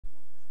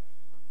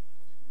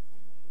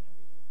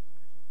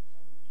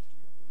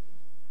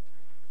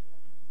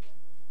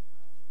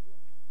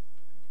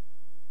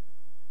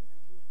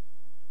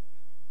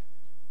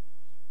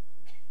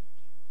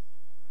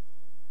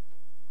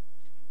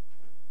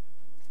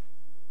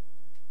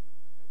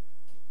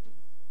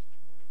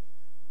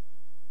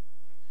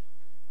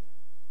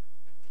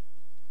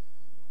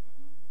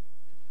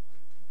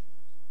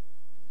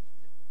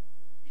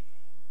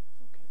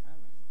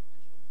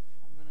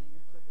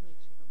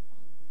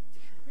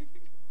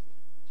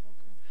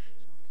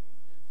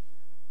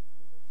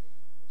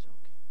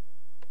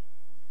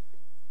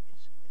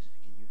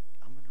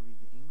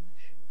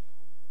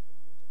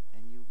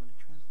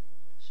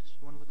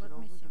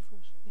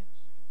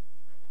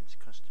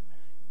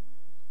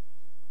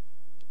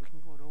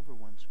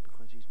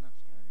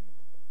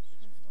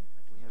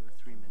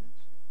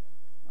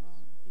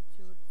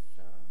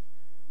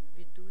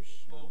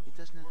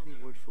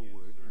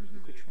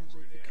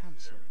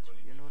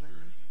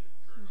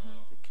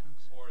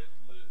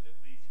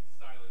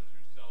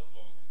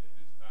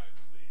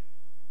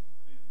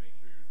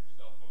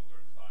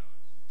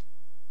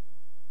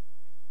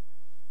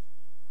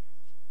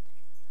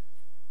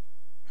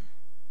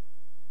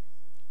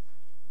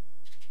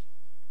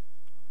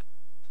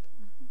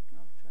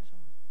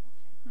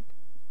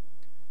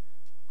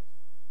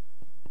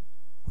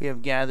We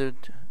have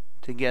gathered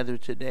together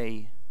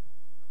today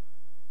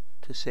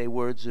to say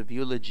words of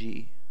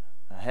eulogy,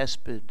 a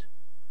hesped,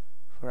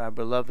 for our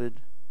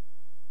beloved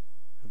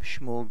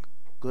Samuil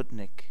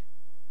Gutnik,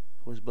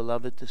 who was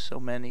beloved to so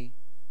many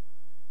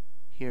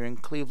here in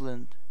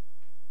Cleveland,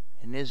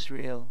 in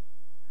Israel,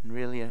 and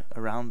really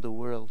around the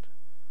world,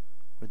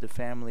 where the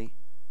family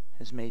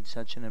has made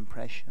such an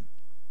impression.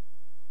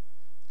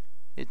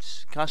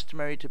 It's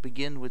customary to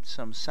begin with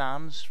some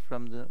psalms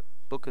from the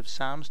book of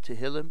Psalms,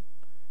 Tehillim,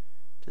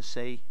 to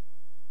say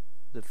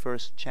the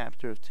first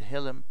chapter of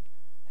Tehillim,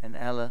 and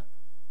Ella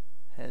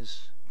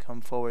has come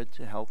forward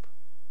to help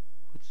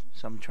with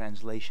some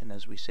translation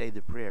as we say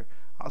the prayer.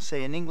 I'll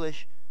say in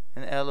English,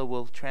 and Ella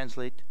will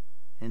translate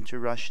into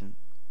Russian.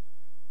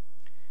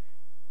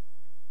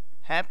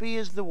 Happy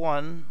is the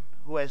one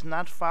who has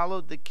not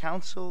followed the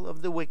counsel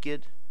of the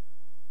wicked,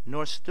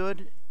 nor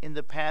stood in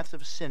the path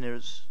of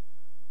sinners,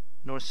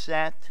 nor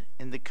sat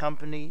in the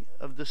company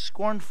of the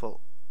scornful.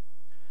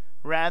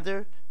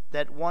 Rather,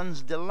 that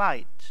one's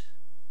delight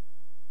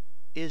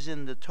is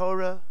in the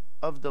Torah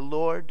of the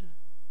Lord,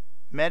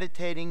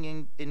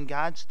 meditating in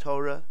God's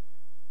Torah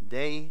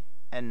day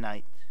and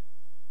night.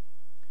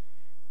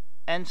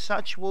 And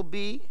such will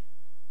be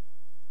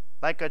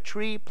like a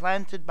tree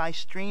planted by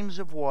streams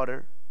of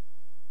water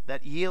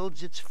that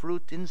yields its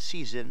fruit in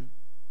season,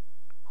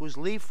 whose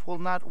leaf will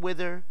not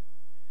wither,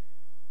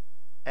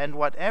 and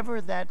whatever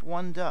that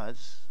one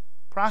does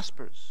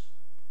prospers.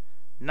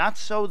 Not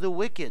so the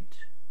wicked,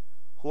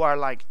 who are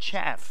like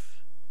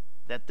chaff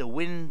that the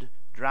wind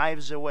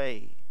drives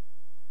away.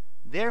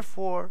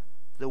 Therefore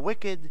the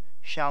wicked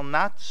shall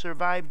not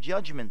survive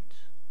judgment,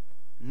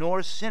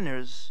 nor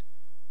sinners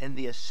in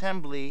the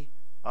assembly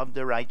of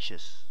the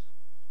righteous.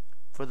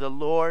 For the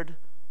Lord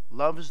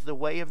loves the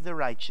way of the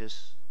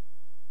righteous,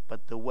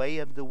 but the way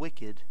of the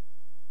wicked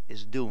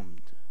is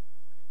doomed.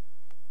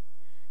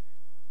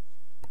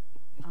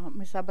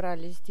 Мы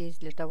собрались здесь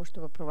для того,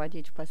 чтобы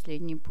проводить в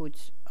последний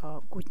путь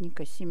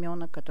Гутника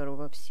Семена,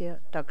 которого все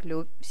так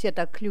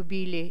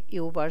любили и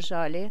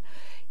уважали.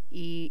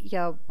 И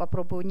я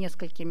попробую в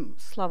нескольких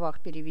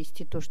словах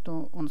перевести то,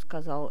 что он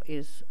сказал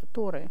из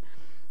Торы.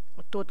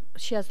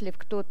 Счастлив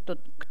тот,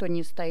 кто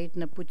не стоит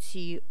на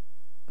пути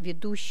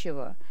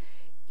ведущего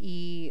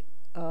и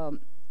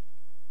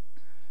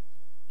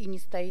не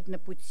стоит на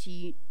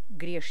пути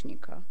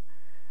грешника.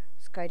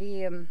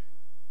 Скорее,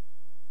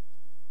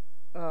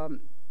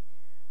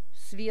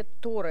 свет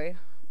Торы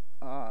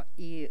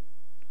и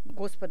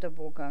Господа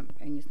Бога,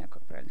 я не знаю,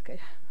 как правильно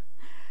сказать,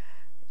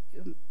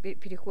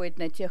 переходит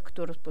на тех,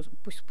 кто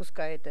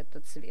спускает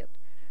этот свет.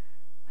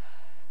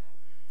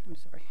 I'm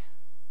sorry.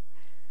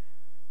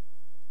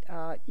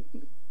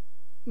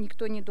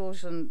 Никто не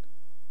должен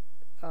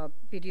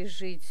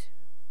пережить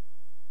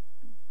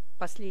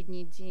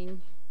последний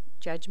день,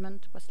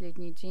 judgment,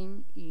 последний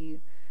день, и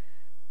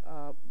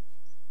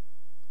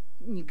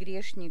не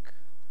грешник.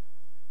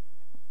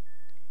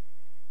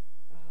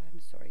 I'm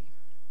sorry.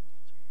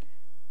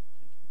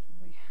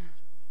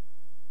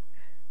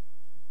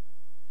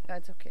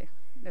 That's okay.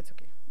 That's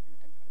okay.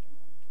 I don't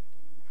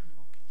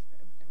want to do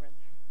it anymore.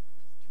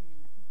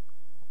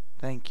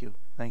 Thank you.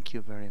 Thank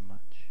you very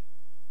much.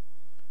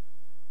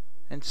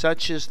 And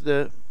such is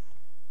the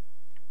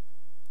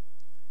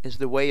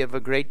way of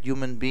a great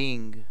human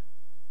being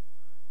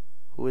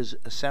who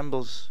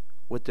assembles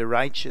with the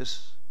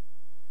righteous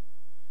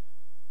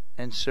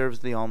and serves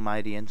the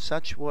Almighty. And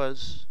such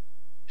was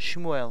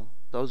Shmuel.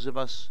 Those of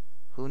us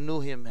who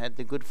knew him, had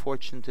the good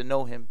fortune to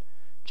know him,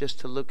 just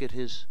to look at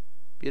his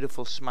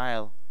beautiful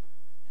smile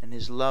and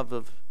his love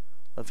of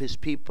his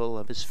people,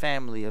 of his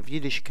family, of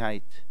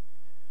Yiddishkeit,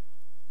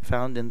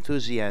 found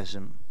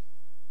enthusiasm.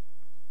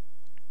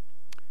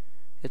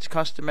 It's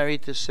customary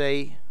to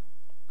say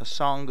a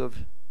song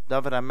of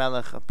David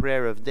HaMelech, a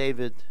prayer of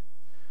David.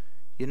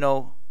 You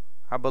know,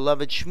 our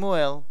beloved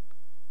Shmuel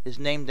is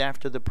named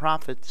after the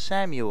prophet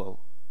Samuel.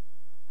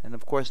 And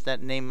of course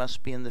that name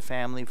must be in the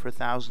family for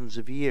thousands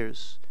of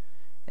years.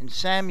 And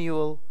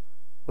Samuel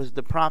was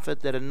the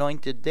prophet that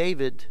anointed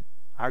David,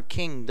 our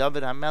king,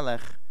 David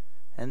HaMelech.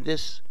 And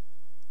this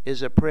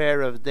is a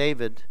prayer of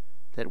David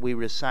that we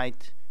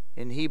recite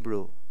in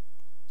Hebrew.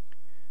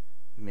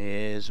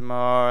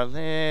 Mizmor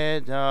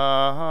LeDavid,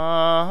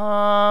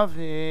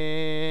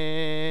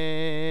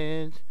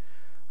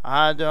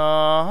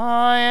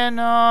 Adonai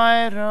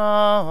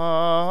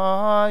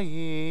Roi,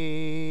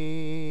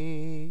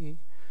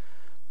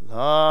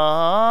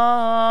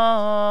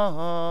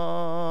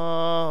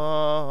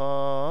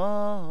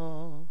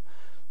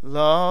 Lo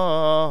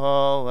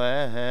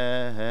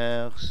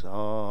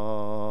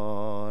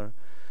echsor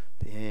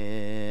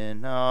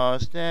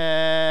binos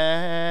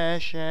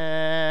deshe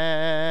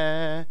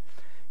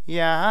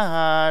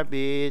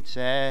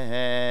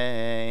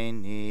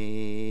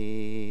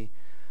Yarbitzeini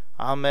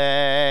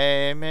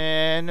Amei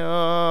menuchos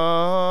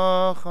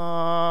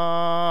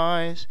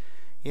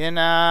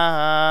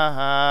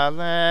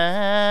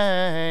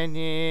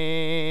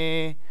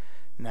Yenaleni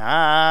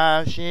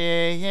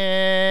Nafshi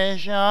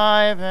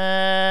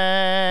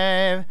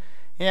yishayvev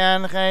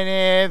ben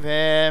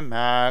chayivim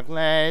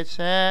maglei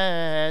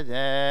tzedek.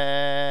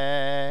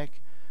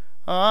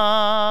 Oy,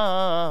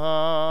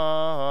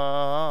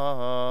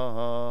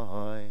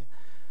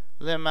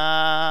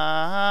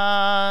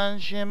 leman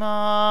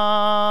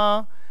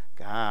shema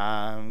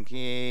gam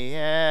ki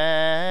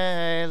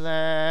elech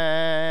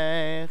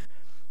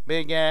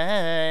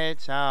begei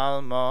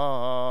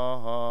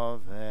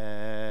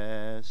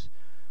tzalmoves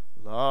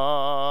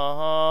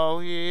lo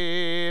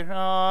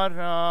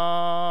yirara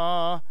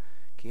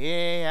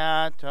ki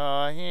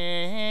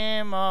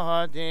atohim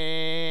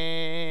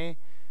odi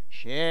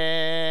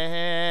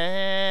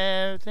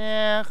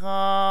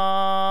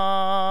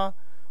Shevtecha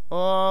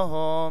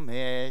O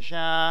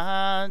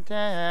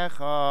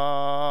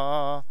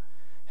Meshantecha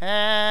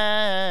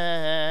Hema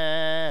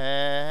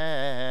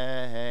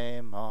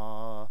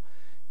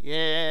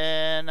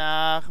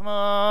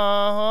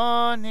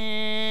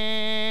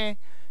Yenachmoni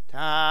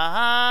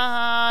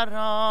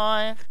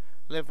Taroich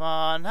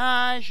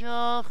Levanai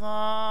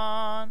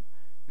Shulchan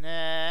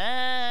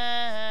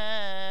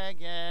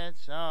Neged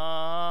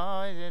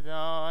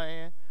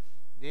Soidoi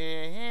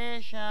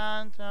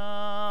Dishanta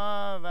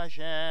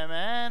Vashem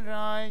en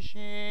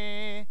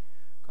Roishi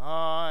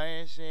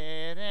Koi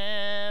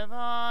Sirevaya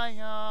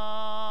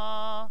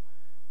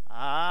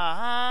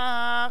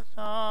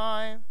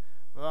Achtoiv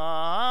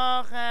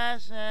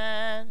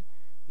Vachesed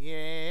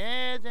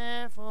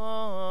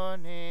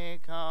Yedefuni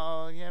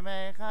Kol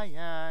Yemei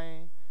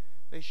Chayai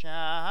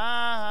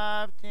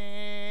V'shavti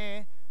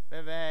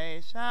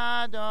B'veis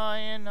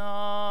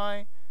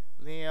Adonai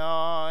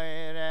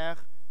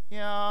Li'oirech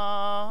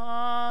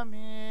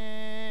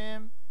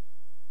Yamim.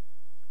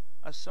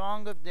 A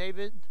song of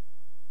David.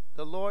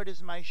 The Lord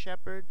is my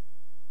shepherd,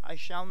 I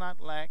shall not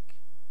lack.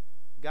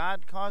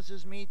 God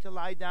causes me to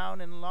lie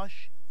down in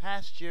lush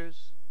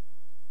pastures.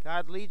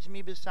 God leads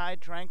me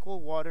beside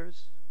tranquil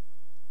waters.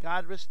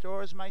 God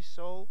restores my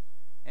soul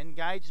and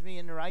guides me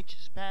in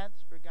righteous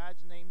paths for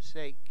God's name's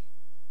sake.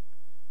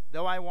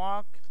 Though I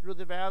walk through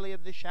the valley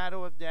of the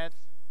shadow of death,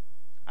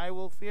 I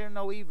will fear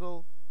no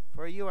evil,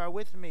 for you are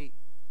with me.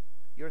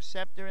 Your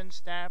scepter and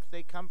staff,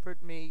 they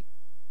comfort me.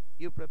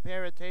 You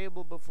prepare a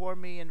table before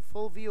me in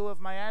full view of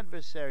my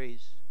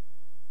adversaries.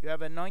 You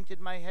have anointed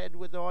my head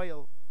with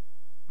oil.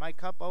 My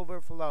cup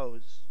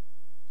overflows.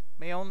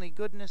 May only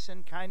goodness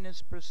and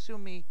kindness pursue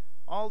me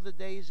all the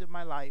days of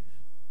my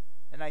life,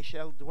 and I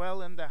shall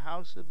dwell in the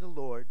house of the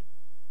Lord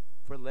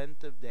for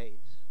length of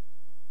days.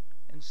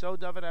 And so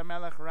David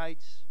HaMelech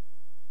writes,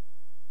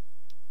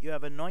 you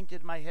have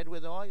anointed my head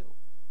with oil.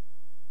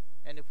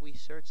 And if we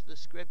search the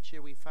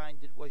scripture, we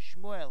find it was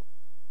Shmuel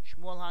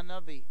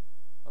HaNavi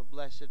of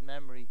blessed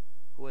memory,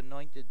 who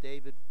anointed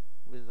David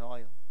with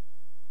oil.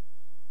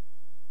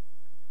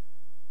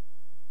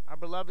 Our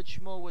beloved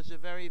Shmuel was a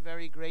very,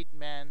 very great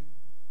man.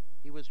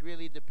 He was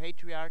really the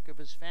patriarch of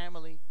his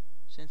family,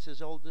 since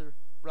his older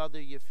brother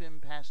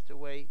Yefim passed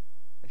away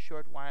a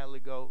short while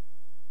ago.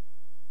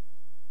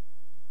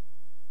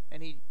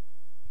 And he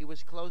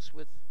was close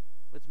with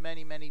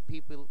many, many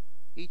people,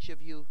 each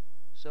of you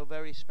so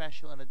very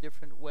special in a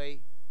different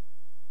way.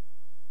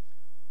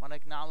 I want to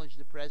acknowledge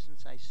the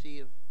presence I see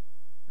of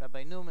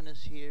Rabbi Newman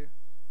is here,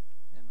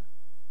 and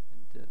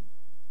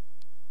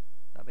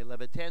Rabbi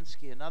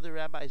Levitensky and other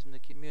rabbis in the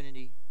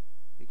community.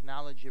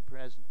 Acknowledge your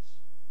presence.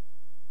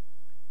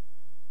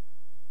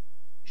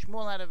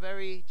 Shmuel had a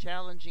very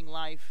challenging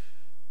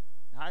life,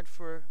 hard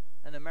for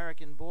an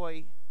American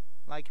boy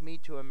like me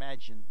to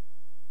imagine.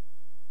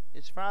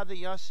 His father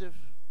Yosef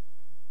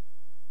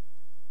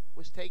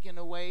was taken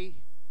away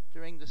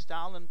during the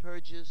Stalin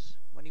purges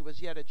when he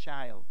was yet a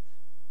child.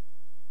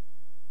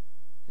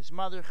 His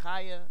mother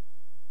Chaya,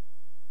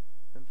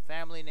 the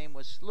family name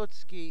was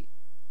Slutsky.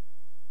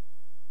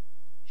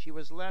 She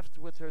was left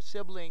with her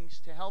siblings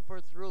to help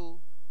her through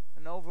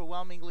an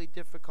overwhelmingly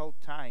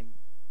difficult time.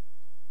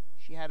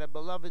 She had a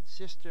beloved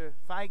sister,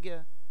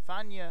 Fanya.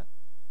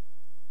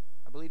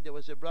 I believe there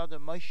was a brother,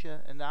 Moshe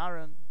and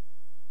Aaron.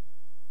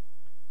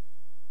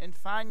 And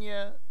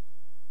Fanya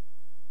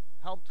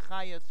helped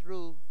Chaya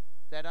through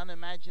that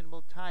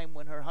unimaginable time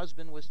when her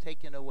husband was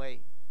taken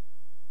away.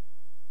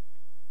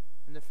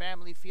 And the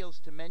family feels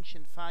to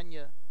mention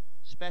Fanya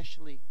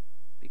especially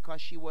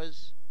because she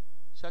was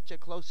such a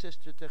close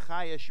sister to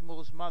Chaya,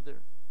 Shmuel's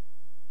mother.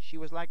 She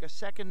was like a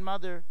second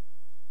mother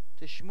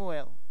to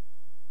Shmuel.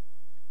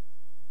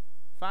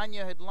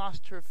 Fanya had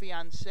lost her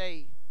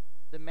fiancé.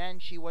 The man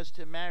she was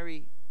to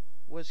marry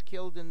was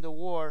killed in the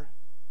war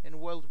in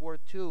World War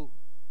II,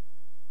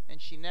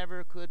 and she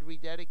never could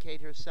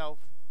rededicate herself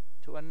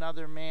to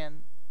another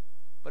man,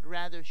 but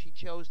rather she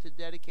chose to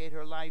dedicate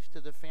her life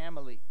to the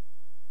family.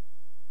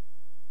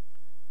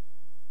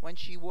 When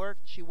she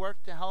worked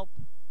to help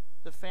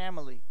the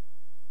family,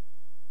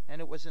 and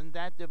it was in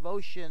that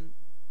devotion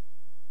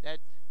that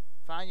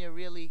Fanya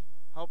really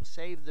helped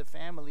save the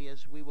family,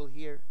 as we will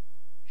hear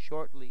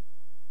shortly.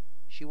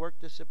 She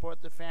worked to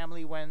support the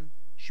family when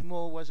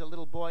Shmuel was a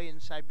little boy in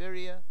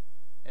Siberia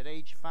at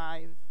age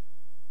 5.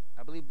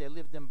 I believe they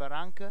lived in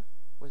Baranka.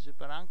 Was it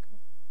Baranka?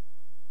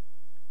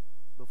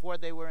 Before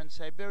they were in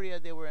Siberia,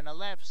 they were in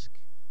Alevsk,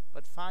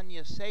 but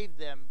Fanya saved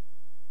them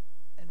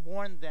and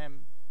warned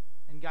them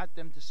and got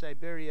them to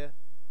Siberia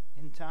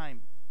in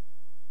time.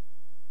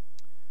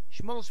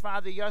 Shmuel's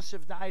father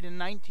Yosef died in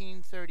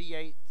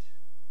 1938.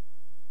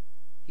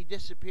 He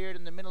disappeared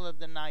in the middle of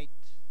the night.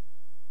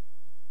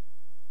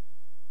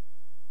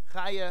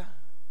 Chaya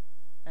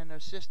and her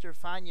sister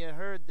Fanya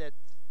heard that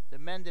the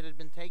men that had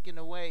been taken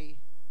away,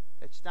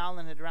 that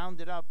Stalin had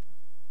rounded up,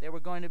 they were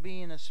going to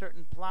be in a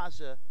certain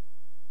plaza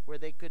where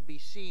they could be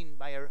seen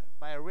by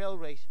a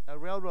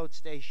railroad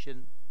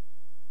station.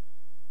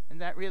 And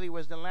that really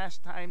was the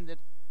last time that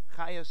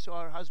Chaya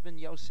saw her husband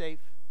Yosef.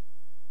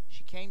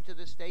 She came to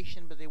the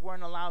station, but they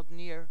weren't allowed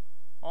near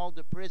all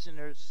the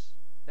prisoners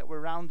that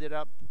were rounded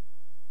up.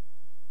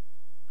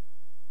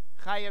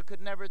 Chaya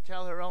could never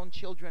tell her own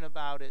children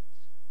about it.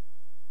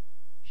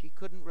 She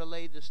couldn't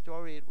relay the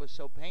story, it was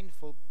so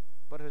painful,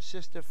 but her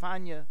sister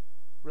Fanya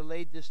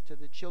relayed this to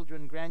the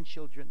children,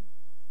 grandchildren.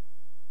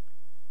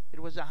 It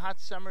was a hot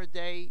summer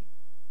day,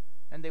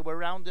 and they were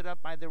rounded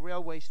up by the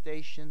railway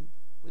station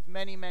with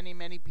many, many,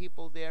 many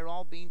people there,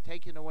 all being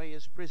taken away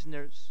as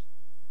prisoners.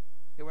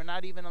 They were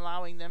not even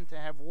allowing them to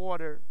have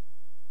water,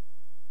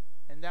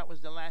 and that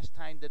was the last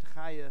time that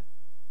Chaya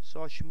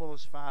saw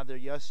Shmuel's father,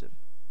 Yosef.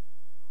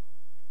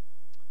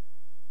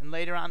 And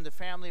later on, the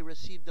family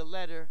received a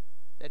letter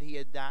that he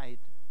had died,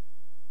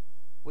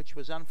 which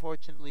was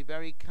unfortunately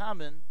very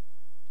common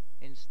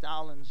in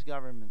Stalin's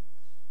government.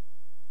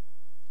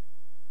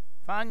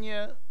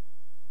 Fanya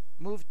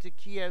moved to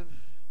Kiev.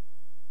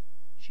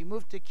 She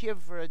moved to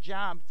Kiev for a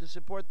job to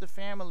support the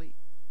family.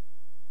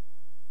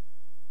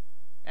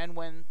 And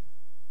when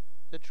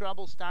the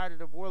trouble started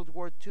of World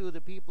War II,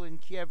 the people in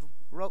Kiev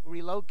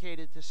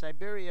relocated to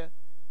Siberia,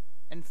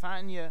 and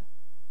Fanya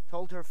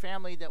told her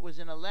family that was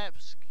in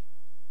Alevsk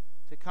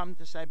to come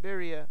to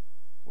Siberia,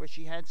 where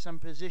she had some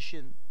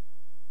position.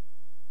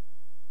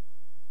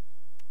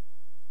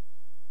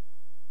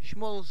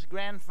 Shmuel's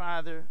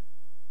grandfather,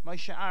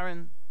 Moshe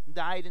Aaron,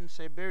 died in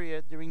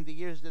Siberia during the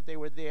years that they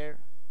were there.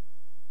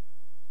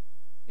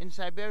 In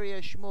Siberia,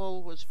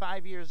 Shmuel was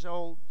 5 years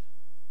old.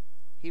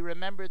 He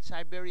remembered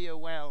Siberia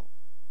well.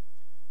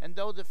 And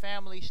though the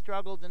family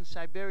struggled in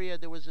Siberia,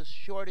 there was a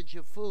shortage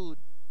of food.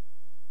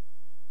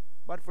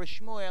 But for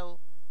Shmuel,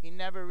 he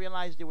never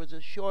realized there was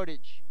a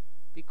shortage,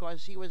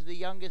 because he was the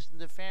youngest in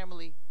the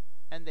family,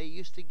 and they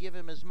used to give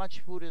him as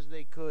much food as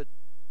they could.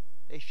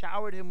 They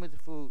showered him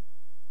with food.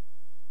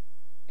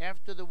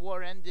 After the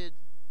war ended,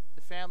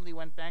 the family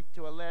went back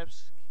to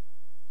Alevsk,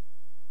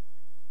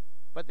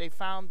 but they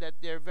found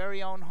that their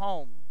very own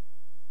home,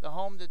 the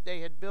home that they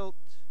had built,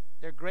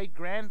 their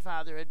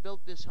great-grandfather had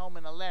built this home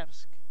in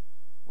Alevsk,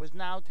 was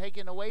now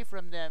taken away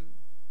from them,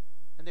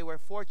 and they were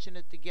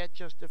fortunate to get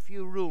just a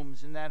few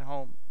rooms in that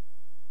home.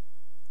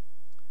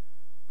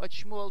 But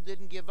Shmuel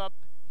didn't give up.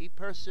 He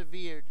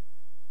persevered.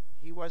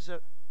 He was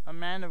a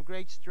man of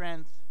great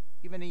strength,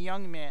 even a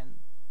young man.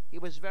 He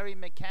was very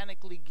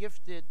mechanically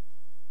gifted.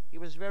 He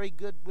was very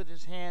good with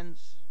his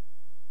hands.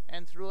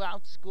 And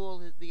throughout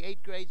school, the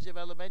 8 grades of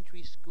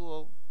elementary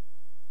school,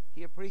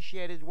 he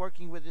appreciated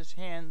working with his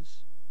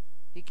hands.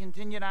 He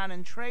continued on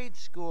in trade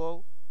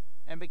school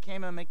and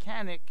became a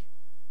mechanic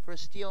for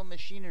steel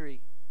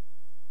machinery.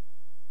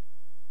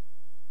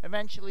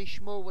 Eventually,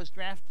 Shmuel was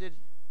drafted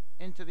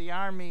into the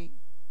army,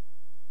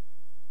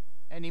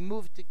 and he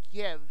moved to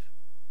Kiev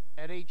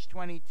at age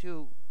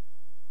 22.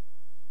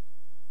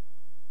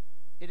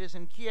 It is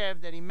in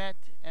Kiev that he met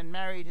and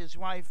married his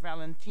wife,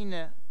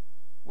 Valentina,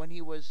 when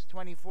he was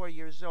 24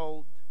 years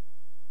old.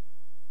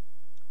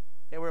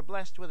 They were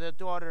blessed with a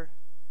daughter,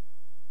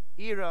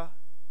 Ira,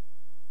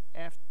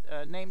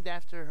 named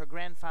after her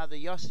grandfather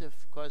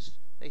Yosef, because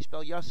they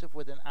spell Yosef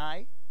with an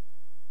I,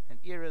 and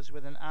Ira's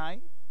with an I.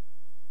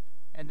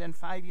 And then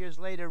 5 years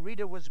later,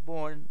 Rita was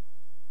born,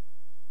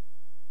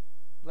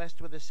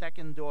 blessed with a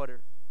second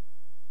daughter.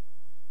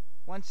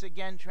 Once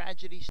again,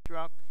 tragedy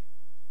struck.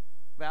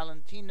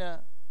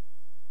 Valentina,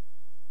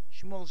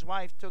 Shmuel's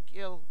wife, took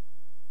ill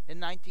in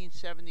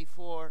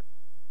 1974.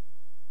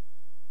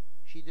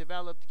 She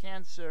developed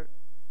cancer,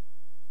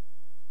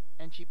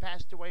 and she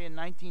passed away in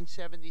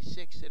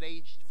 1976 at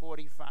age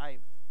 45.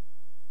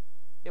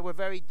 They were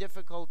very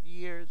difficult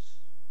years.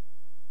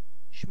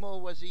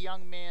 Shmuel was a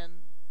young man.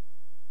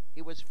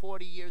 He was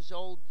 40 years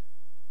old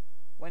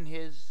when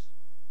his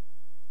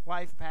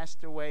wife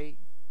passed away,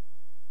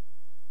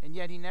 and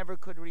yet he never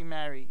could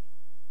remarry.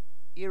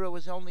 Ira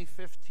was only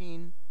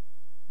 15,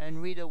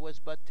 and Rita was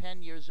but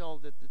 10 years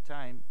old at the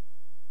time.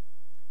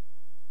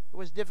 It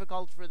was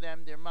difficult for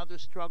them. Their mother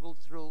struggled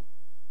through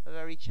a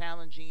very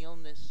challenging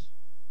illness,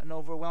 an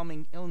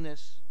overwhelming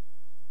illness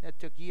that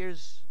took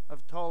years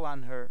of toll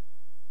on her.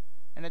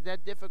 And at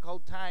that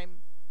difficult time,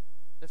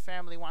 the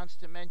family wants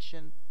to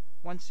mention,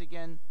 once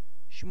again,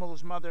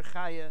 Shmuel's mother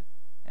Chaya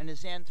and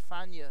his aunt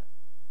Fanya.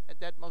 At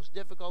that most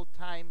difficult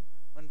time,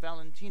 when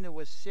Valentina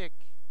was sick,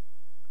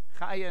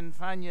 Chaya and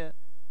Fanya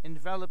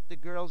enveloped the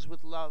girls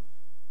with love.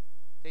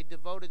 They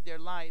devoted their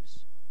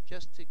lives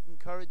just to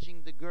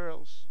encouraging the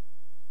girls,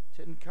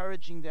 to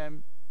encouraging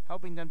them,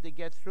 helping them to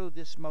get through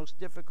this most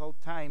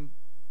difficult time,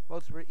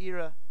 both for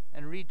Ira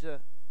and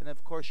Rita, and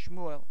of course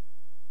Shmuel.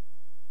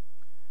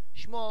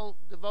 Shmuel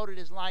devoted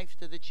his life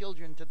to the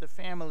children, to the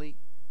family.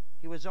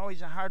 He was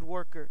always a hard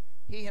worker.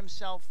 He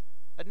himself,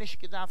 he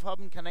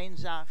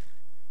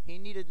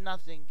needed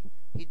nothing.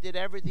 He did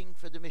everything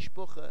for the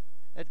Mishpucha.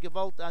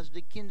 Gewollt, as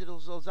the Kinder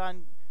soll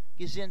sein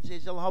gesinnt, sie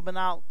soll haben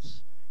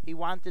alles. He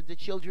wanted the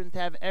children to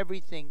have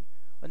everything.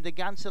 Und the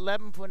ganze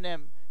Leben von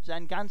ihm,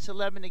 sein ganze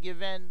Leben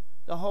gewinn,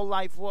 the whole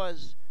life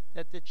was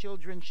that the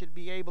children should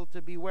be able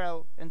to be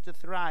well and to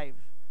thrive.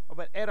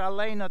 Aber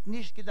allein hat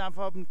nicht gedacht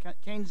haben,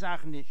 keine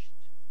Sache nicht.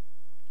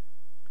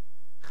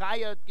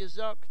 Chaya hat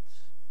gesagt,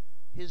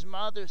 his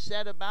mother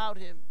said about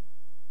him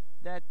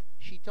that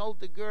she told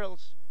the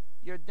girls,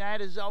 your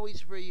dad is always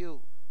for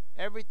you.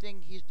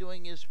 Everything he's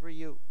doing is for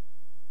you.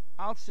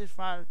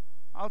 Alzifar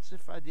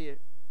dir.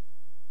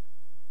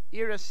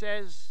 Ira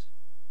says,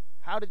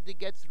 how did they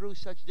get through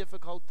such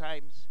difficult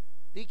times?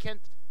 Wie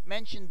kennt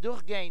Menschen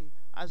durchgehen,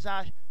 als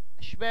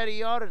schwere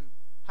Jahren?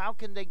 How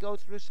can they go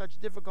through such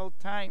difficult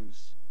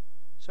times?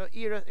 So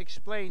Ira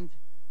explained,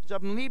 sie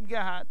haben lieb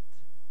gehabt.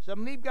 Sie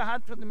haben lieb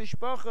gehabt von der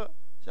Mishpoche.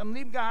 Sie haben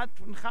lieb gehabt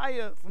von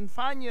Chaya, von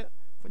Fanya,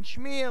 von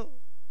Shmuel.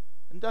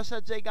 And das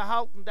hat sie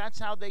gehalten. That's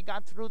how they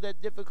got through that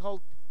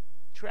difficult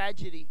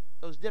tragedy,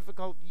 those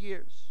difficult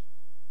years.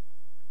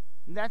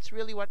 And that's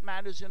really what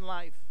matters in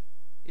life.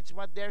 It's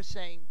what they're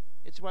saying.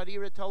 It's what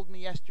Ira told me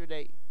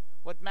yesterday.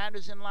 What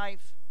matters in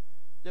life,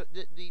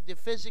 the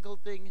physical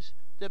things,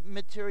 the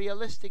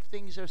materialistic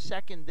things are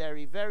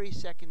secondary, very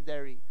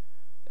secondary.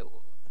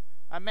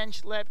 A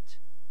mensch lebt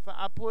für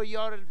ein paar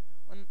Jahre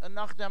und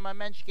nachdem ein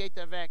Mensch geht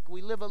weg.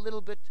 We live a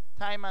little bit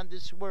time on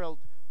this world.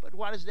 But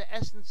what is the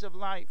essence of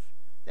life?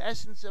 The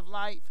essence of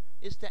life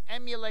is to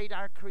emulate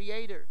our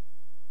Creator.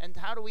 And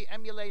how do we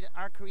emulate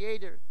our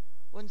Creator?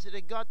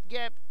 Unsere Gott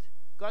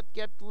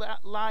gibt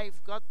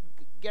life, Gott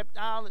gibt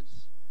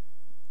alles.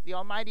 The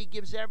Almighty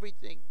gives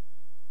everything.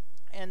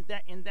 And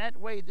that, in that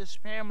way, this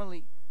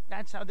family,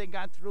 that's how they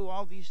got through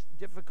all these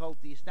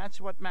difficulties.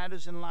 That's what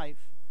matters in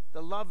life,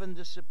 the love and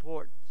the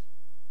support.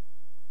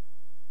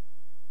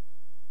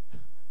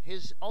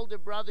 His older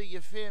brother,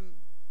 Yefim,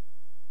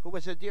 who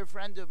was a dear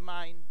friend of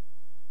mine,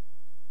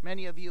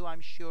 many of you, I'm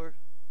sure,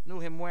 knew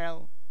him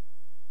well.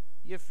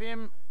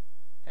 Yefim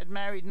had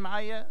married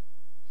Maya,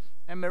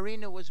 and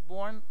Marina was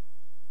born.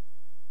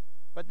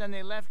 But then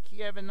they left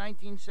Kiev in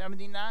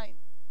 1979.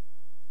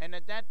 And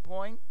at that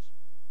point,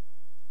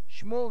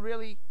 Shmuel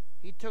really,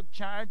 he took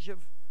charge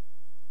of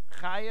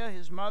Chaya,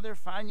 his mother,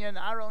 Fanya, and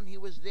Aaron. He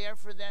was there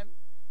for them.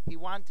 He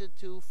wanted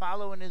to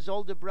follow in his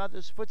older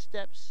brother's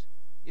footsteps.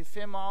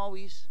 Yefim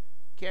always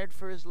cared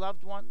for his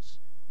loved ones,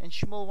 and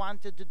Shmuel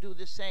wanted to do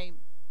the same.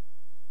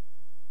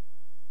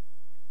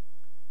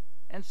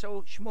 And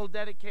so Shmuel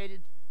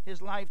dedicated his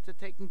life to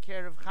taking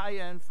care of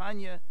Chaya and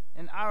Fanya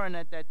and Aaron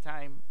at that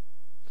time.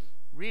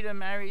 Rita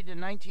married in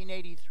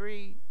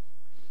 1983,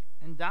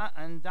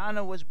 and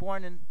Donna was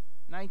born in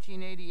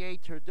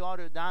 1988. Her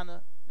daughter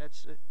Donna,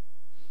 that's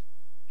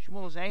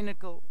Shmuel's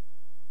Einikel.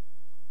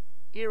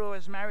 Ira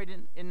was married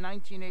in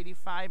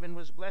 1985 and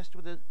was blessed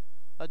with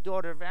a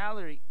daughter,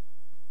 Valerie.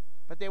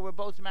 But they were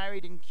both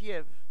married in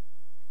Kiev.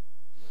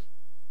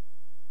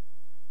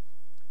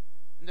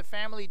 And the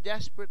family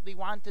desperately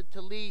wanted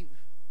to leave.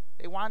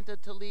 They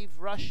wanted to leave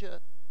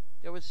Russia.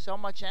 There was so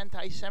much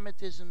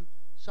anti-Semitism,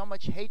 so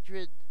much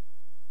hatred.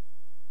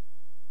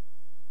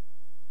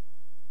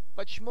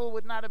 But Shmuel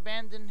would not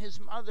abandon his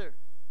mother.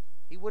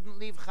 He wouldn't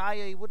leave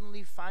Chaya, he wouldn't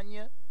leave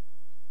Fanya.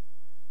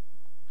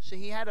 So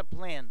he had a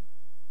plan.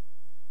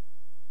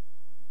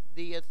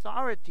 The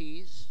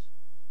authorities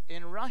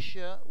in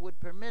Russia would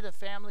permit a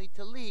family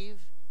to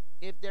leave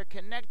if they're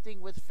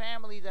connecting with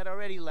family that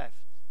already left.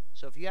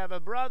 So if you have a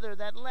brother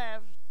that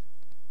left,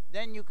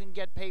 then you can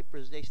get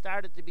papers. They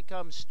started to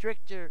become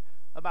stricter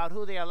about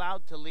who they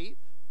allowed to leave.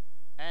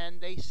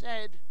 And they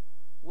said,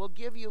 we'll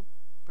give you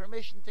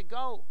permission to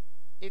go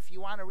if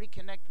you want to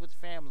reconnect with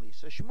family.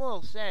 So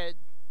Shmuel said,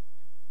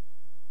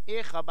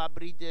 Ich hab a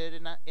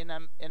brider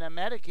in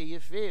America,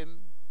 Yefim,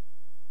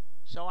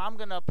 so I'm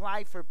going to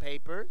apply for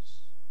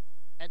papers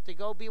and to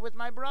go be with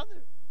my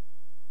brother.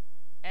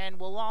 And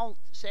we'll all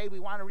say we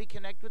want to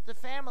reconnect with the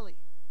family.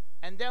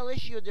 And they'll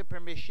issue the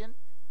permission,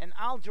 and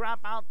I'll drop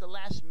out the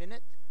last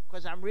minute,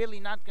 because I'm really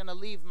not going to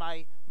leave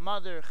my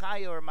mother,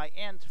 Chaya, or my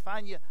aunt,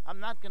 Fanya. I'm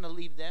not going to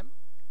leave them.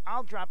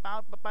 I'll drop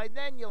out, but by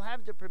then you'll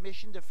have the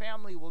permission. The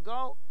family will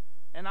go,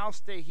 and I'll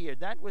stay here.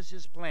 That was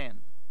his plan.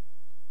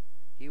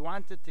 He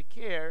wanted to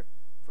care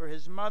for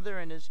his mother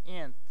and his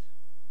aunt.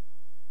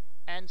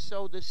 And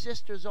so the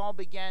sisters all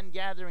began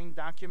gathering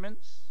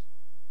documents.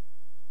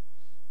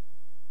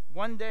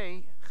 One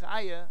day,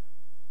 Chaya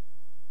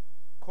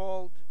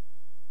called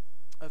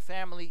a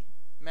family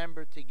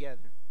member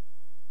together.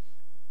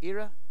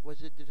 Ira,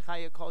 did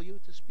Chaya call you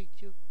to speak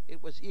to you?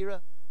 It was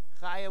Ira.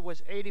 Chaya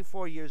was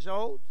 84 years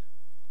old,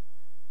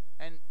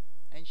 and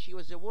she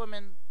was a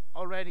woman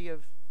already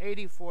of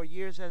 84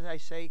 years, as I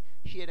say.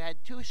 She had had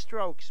 2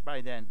 strokes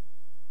by then.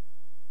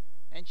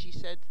 And she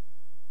said,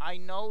 I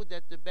know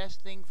that the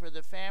best thing for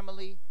the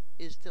family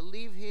is to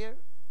leave here.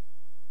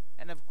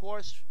 And of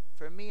course,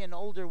 for me, an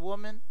older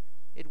woman,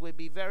 it would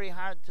be very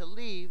hard to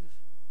leave,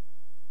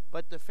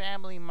 but the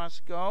family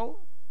must go.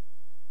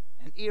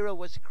 And Ira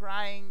was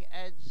crying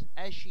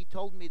as she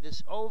told me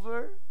this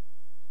over.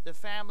 The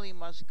family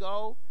must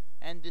go,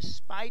 and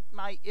despite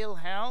my ill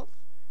health,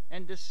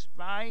 and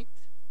despite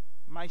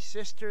my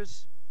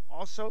sister's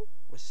also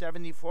was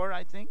 74,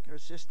 I think, her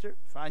sister,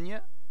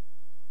 Fanya,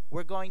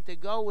 we're going to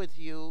go with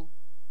you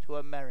to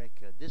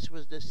America. This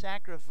was the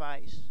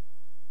sacrifice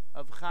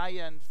of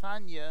Chaya and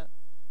Fanya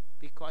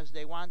because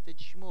they wanted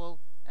Shmuel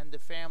and the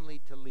family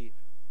to leave.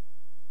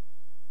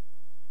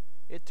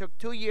 It took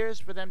 2 years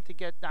for them to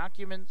get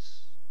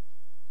documents,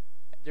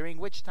 during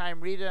which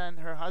time Rita and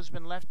her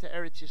husband left to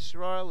Eretz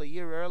Yisrael a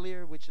year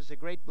earlier, which is a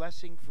great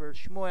blessing for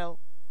Shmuel.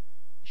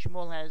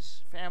 Shmuel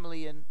has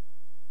family in,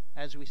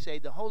 as we say,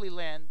 the Holy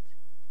Land.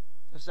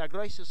 Das ist ein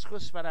großes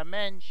Schuss für ein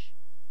Mensch,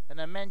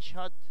 and a Mensch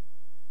hat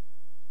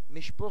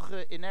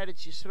Mishpuche in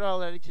Eretz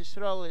Yisrael. Eretz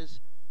Yisrael is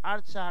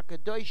Arza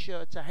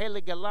HaKadoisha, it's a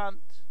heilige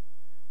Land,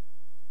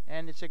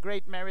 and it's a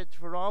great merit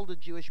for all the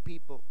Jewish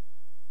people.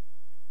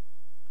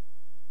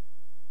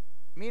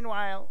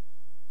 Meanwhile,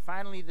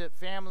 finally the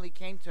family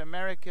came to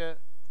America,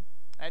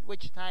 at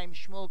which time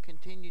Shmuel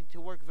continued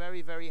to work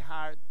very, very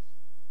hard.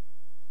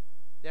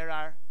 There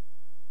are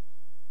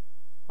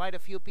quite a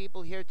few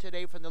people here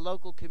today from the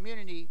local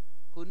community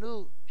who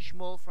knew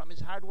Shmuel from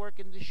his hard work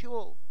in the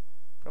shul,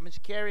 from his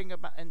caring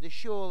about in the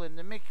shul, in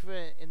the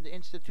mikveh, in the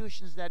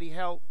institutions that he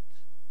helped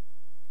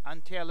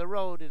on Taylor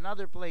Road and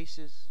other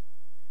places.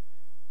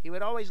 He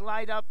would always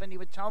light up and he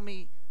would tell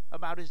me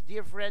about his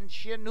dear friend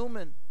Shia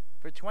Newman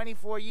for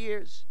 24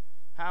 years,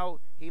 how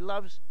he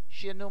loves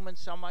Shia Newman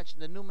so much,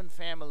 and the Newman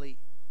family.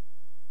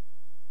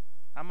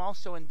 I'm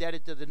also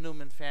indebted to the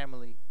Newman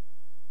family.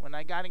 When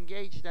I got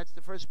engaged, that's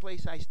the first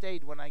place I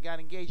stayed. When I got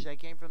engaged, I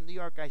came from New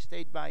York. I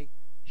stayed by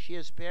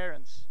Shia's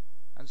parents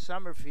on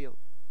Summerfield.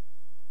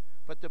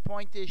 But the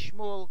point is,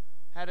 Shmuel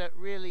had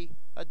really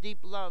a deep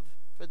love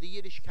for the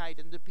Yiddishkeit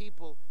and the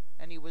people,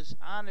 and he was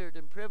honored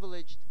and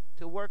privileged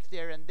to work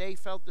there, and they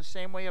felt the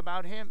same way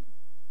about him.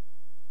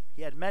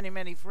 He had many,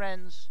 many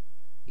friends.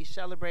 He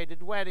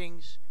celebrated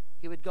weddings.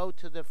 He would go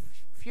to the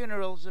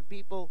funerals of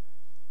people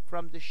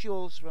from the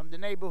shuls, from the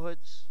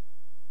neighborhoods.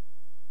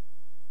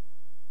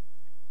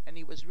 And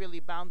he was really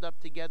bound up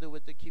together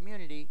with the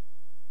community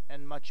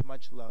and much,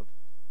 much love.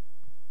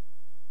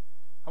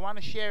 I want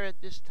to share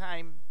at this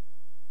time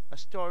a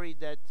story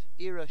that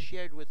Ira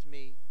shared with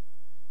me.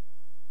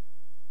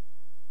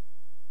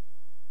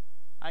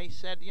 I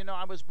said, you know,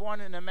 I was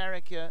born in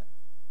America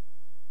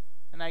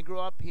and I grew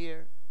up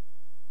here.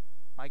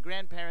 My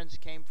grandparents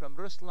came from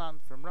Ruslan,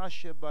 from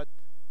Russia, but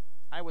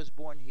I was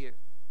born here.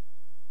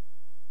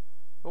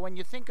 But when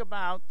you think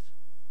about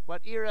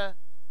what Ira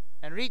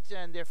and Rita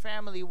and their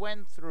family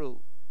went through,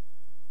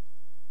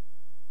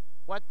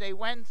 what they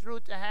went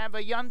through to have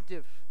a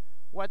yontif,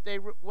 what they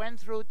went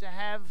through to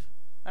have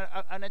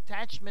an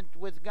attachment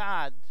with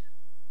God.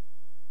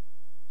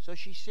 So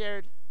she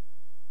shared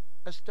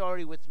a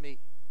story with me.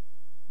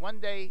 One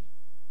day,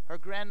 her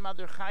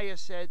grandmother Chaya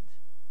said,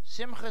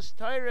 Simchas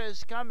Torah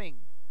is coming.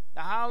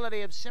 The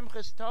holiday of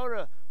Simchas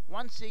Torah,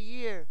 once a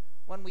year,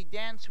 when we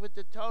dance with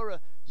the Torah.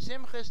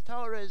 Simchas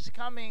Torah is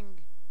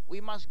coming.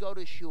 We must go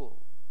to shul.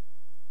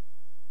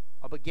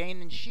 Aber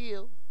gehen in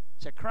shul,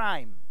 it's a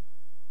crime.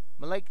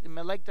 Melek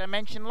da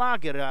Menschen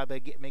lager, aber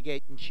me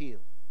geht in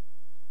shul.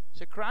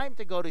 It's a crime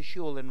to go to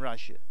shul in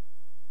Russia.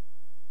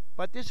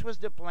 But this was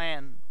the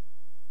plan.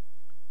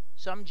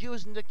 Some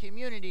Jews in the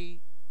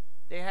community,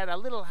 they had a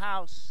little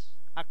house,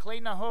 a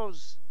kleine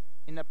Haus,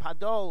 in a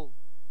Padol,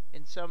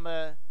 in some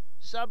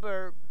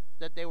suburb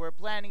that they were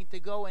planning to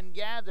go and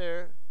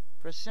gather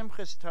for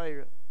Simchas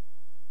Torah.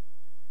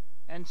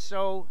 And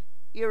so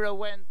Ira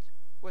went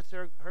with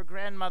her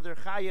grandmother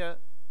Chaya.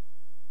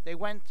 They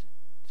went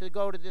to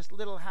go to this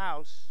little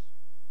house,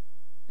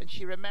 and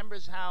she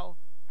remembers how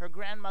her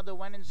grandmother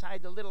went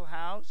inside the little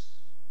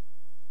house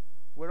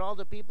where all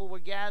the people were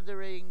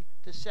gathering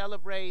to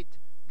celebrate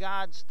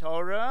God's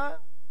Torah.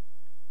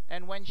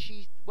 And when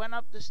she went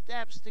up the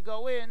steps to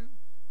go in,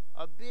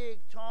 a big,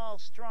 tall,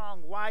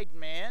 strong, wide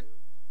man,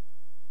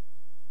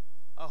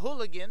 a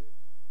hooligan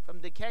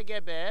from the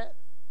KGB,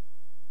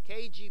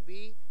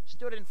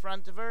 stood in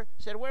front of her,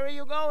 said, "Where are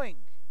you going?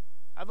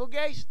 Wo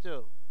gehst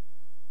du?"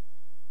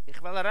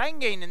 Ich will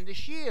reingehen in the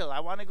shul. I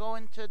want to go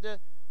into the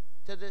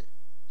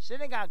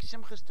synagogue,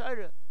 Simchas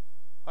Torah.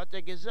 Hat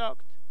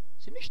gesagt,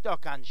 "Sie nicht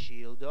doch an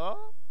shul da."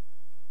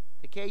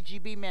 The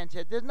KGB man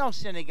said, "There's no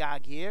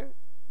synagogue here.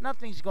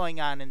 Nothing's going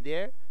on in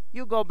there.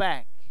 You go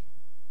back."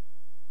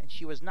 And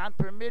she was not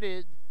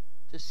permitted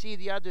to see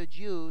the other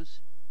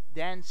Jews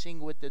dancing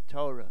with the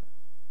Torah.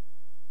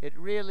 It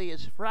really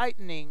is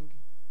frightening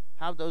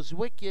how those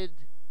wicked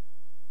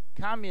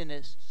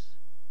communists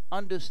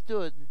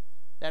understood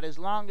that as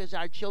long as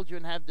our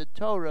children have the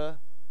Torah,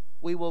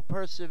 we will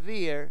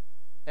persevere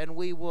and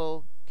we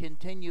will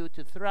continue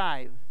to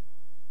thrive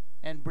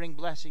and bring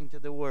blessing to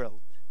the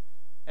world.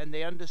 And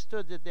they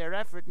understood that their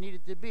effort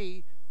needed to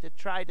be to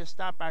try to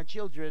stop our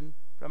children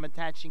from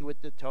attaching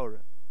with the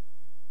Torah.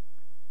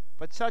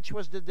 But such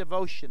was the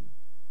devotion.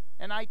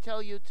 And I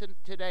tell you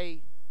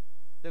today,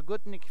 the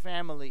Gutnik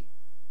family,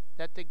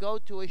 that to go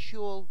to a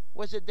shul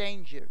was a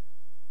danger,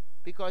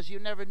 because you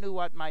never knew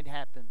what might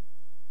happen.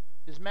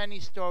 There's many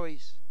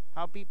stories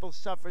how people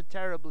suffered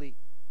terribly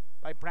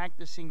by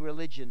practicing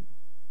religion.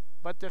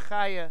 But to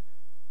Chaya,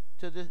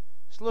 to the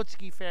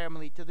Slutsky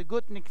family, to the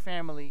Gutnik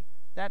family,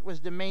 that was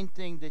the main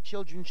thing. The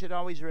children should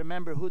always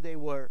remember who they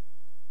were.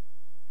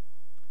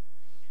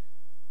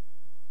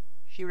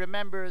 She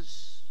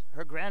remembers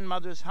her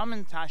grandmother's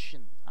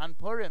Hamantaschen on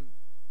Purim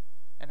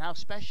and how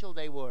special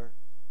they were.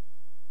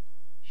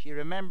 She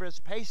remembers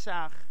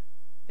Pesach.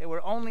 They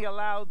were only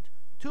allowed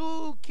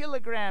 2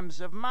 kilograms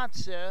of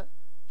matzah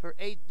for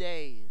 8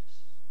 days.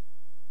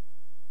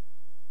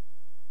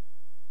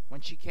 When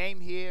she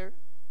came here,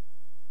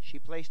 she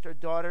placed her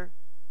daughter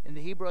in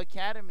the Hebrew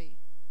Academy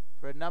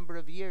for a number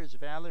of years,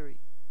 Valerie.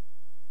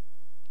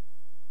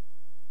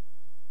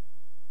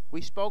 We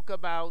spoke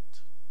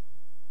about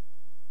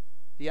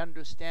the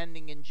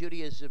understanding in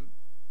Judaism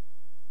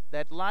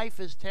that life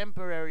is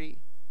temporary,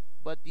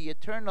 but the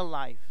eternal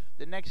life,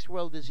 the next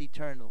world, is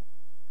eternal.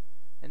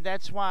 And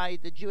that's why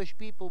the Jewish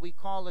people, we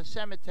call a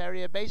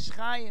cemetery a Beis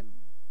Chaim,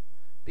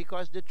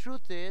 because the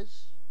truth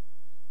is,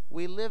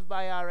 we live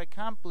by our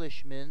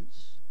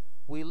accomplishments,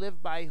 we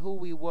live by who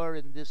we were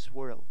in this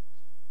world.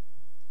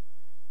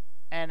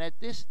 And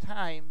at this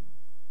time,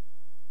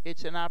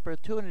 it's an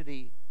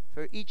opportunity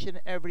for each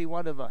and every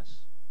one of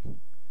us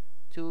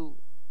to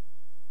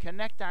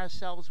connect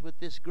ourselves with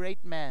this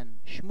great man,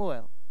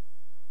 Shmuel,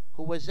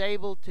 who was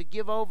able to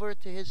give over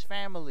to his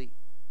family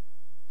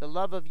the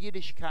love of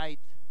Yiddishkeit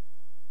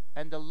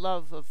and the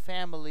love of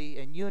family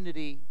and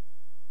unity,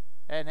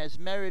 and has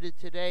merited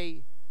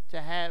today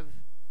to have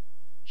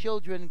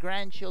children,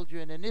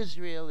 grandchildren in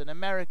Israel, in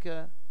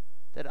America,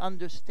 that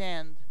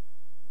understand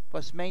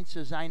was meint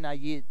zu sein a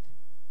Yid.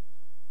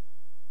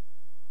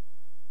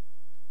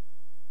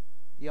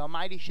 The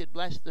Almighty should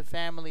bless the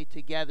family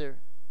together,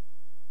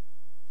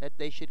 that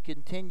they should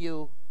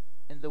continue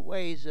in the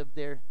ways of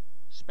their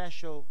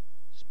special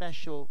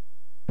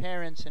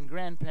parents and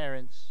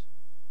grandparents,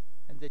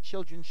 and the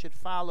children should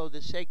follow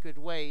the sacred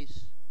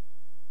ways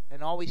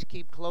and always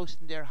keep close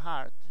in their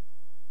heart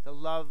the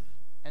love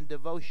and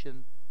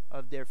devotion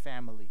of their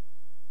family.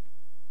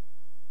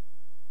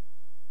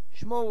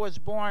 Shmuel was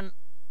born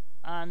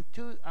on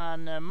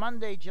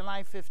Monday,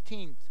 July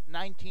 15th,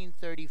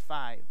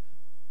 1935.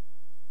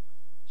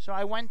 So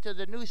I went to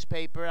the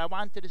newspaper. I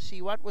wanted to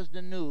see what was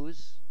the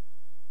news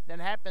that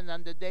happened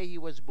on the day he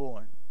was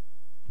born.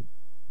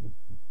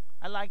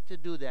 I like to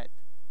do that.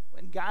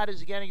 When God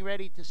is getting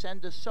ready to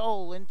send a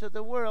soul into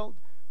the world,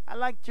 I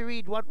like to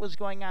read what was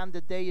going on the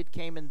day it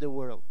came in the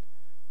world.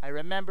 I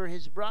remember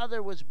his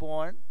brother was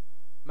born.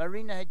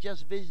 Marina had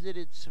just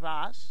visited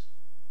Tzfas,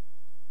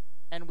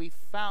 and we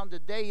found the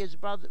day his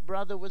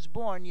brother was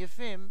born,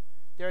 Yefim,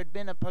 there had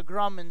been a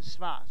pogrom in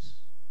Tzfas.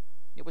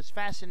 It was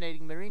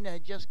fascinating. Marina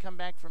had just come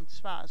back from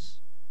Tzfas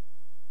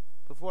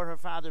before her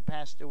father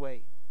passed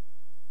away.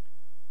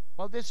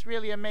 Well, this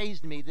really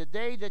amazed me. The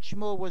day that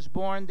Shmuel was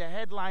born, the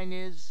headline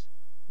is,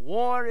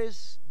 "War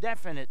is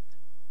definite.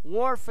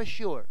 War for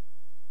sure.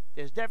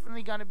 There's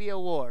definitely going to be a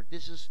war."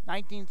 This is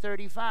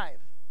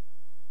 1935.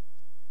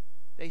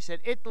 They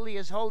said Italy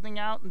is holding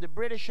out and the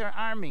British are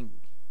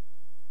arming.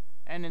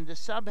 And in the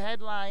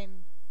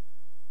sub-headline,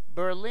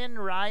 "Berlin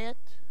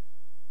riot,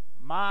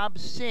 mob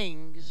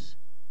sings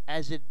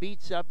as it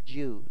beats up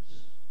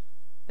Jews."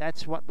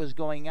 That's what was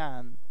going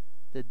on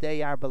the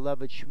day our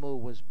beloved Shmuel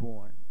was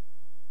born.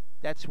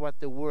 That's what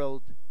the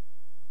world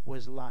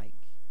was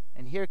like.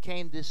 And here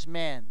came this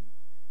man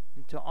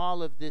into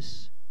all of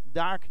this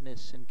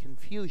darkness and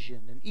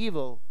confusion and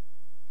evil,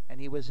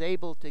 and he was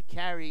able to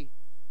carry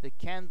the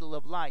candle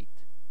of light,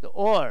 the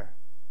Or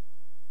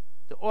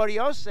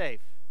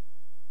Yosef.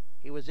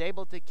 He was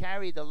able to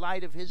carry the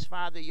light of his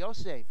father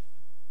Yosef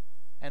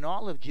and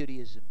all of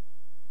Judaism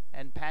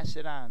and pass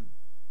it on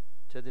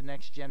to the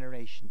next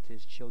generation, to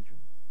his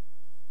children.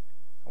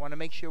 I want to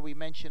make sure we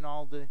mention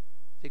all the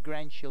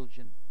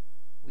grandchildren.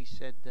 We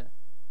said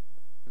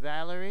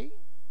Valerie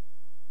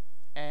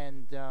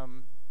and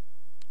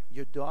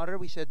your daughter,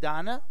 we said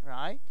Dana,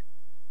 right?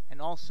 And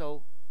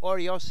also Or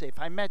Yosef.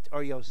 I met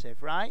Or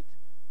Yosef, right?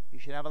 You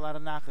should have a lot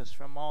of nachas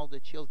from all the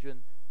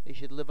children. They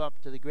should live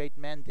up to the great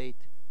mandate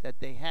that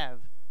they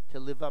have to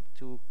live up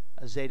to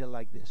a Zeta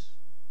like this.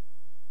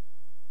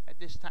 At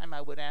this time,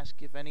 I would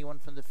ask if anyone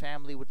from the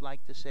family would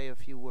like to say a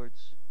few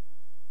words.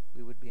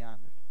 We would be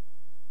honored.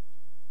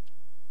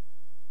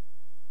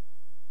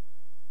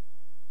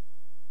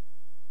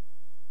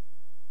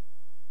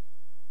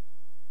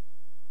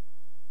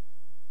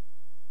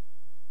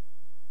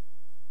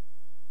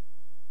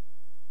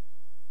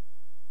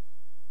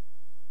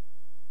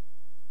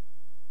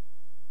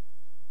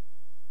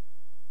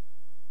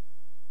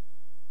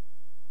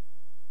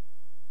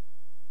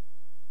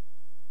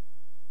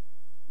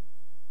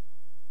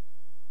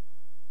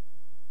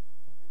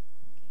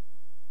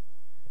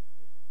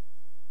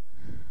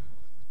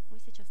 Мы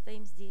сейчас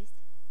стоим здесь,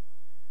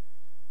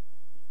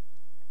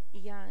 и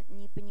я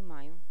не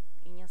понимаю,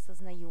 и не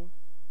осознаю,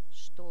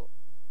 что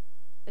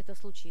это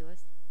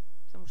случилось,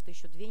 потому что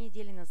еще 2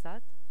 недели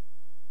назад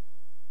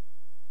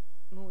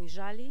мы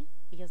уезжали,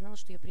 и я знала,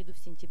 что я приеду в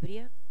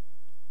сентябре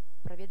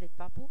проведать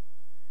папу,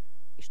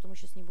 и что мы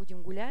еще с ним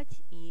будем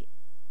гулять, и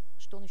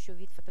что он еще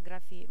видит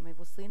фотографии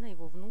моего сына,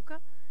 его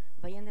внука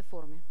в военной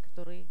форме,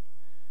 который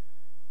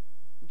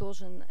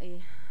должен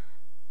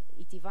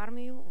идти в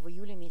армию в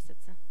июле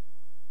месяце.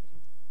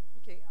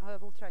 Okay, I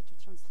will try to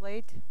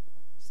translate.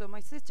 So my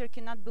sister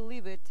cannot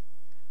believe it.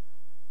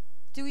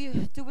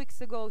 2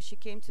 weeks ago, she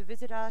came to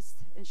visit us,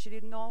 and she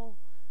didn't know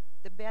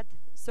the bad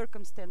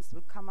circumstance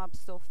would come up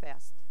so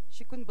fast.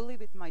 She couldn't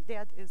believe it. My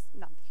dad is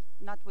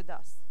not with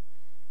us.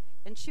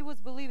 And she was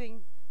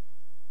believing,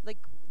 like,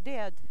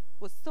 Dad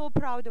was so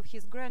proud of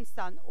his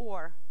grandson,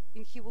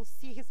 and he will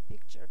see his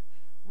picture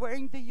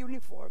wearing the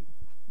uniform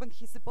when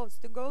he's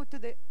supposed to go to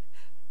the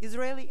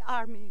Israeli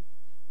army.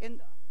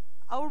 And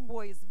our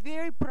boy is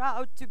very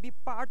proud to be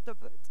part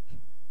of it,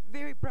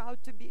 very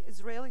proud to be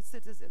Israeli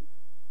citizen.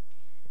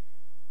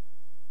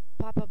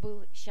 Папа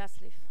был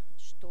счастлив,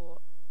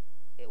 что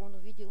он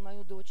увидел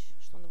мою дочь,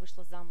 что она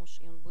вышла замуж,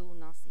 и он был у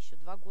нас еще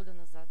 2 года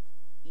назад.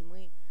 И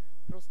мы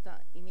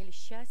просто имели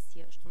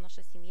счастье, что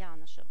наша семья,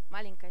 наша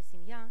маленькая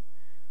семья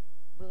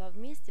была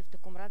вместе в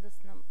таком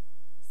радостном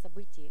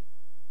событии.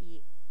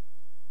 И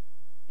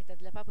это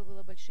для папы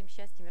было большим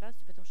счастьем и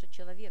радостью, потому что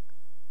человек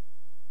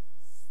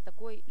с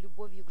такой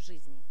любовью к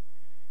жизни,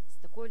 с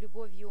такой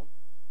любовью,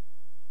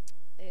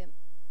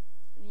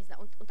 не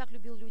знаю, он так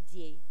любил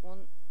людей,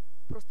 он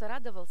просто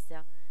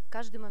радовался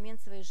каждый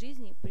момент своей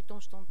жизни, при том,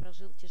 что он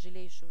прожил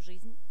тяжелейшую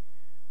жизнь,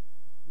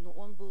 но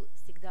он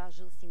всегда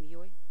жил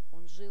семьей,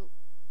 он жил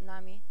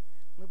нами,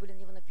 мы были на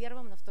него на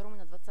 1-м, на 2-м и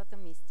на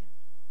 20-м месте.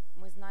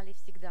 Мы знали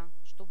всегда,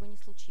 что бы ни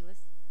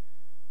случилось,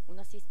 у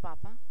нас есть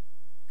папа,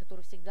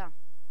 который всегда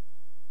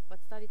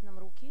подставит нам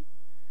руки,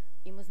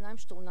 и мы знаем,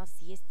 что у нас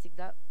есть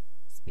всегда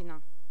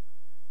спина.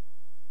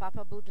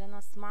 Папа был для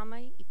нас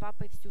мамой и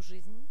папой всю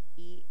жизнь,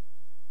 и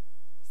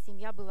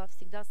семья была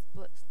всегда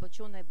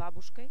сплоченной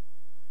бабушкой,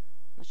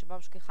 нашей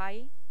бабушкой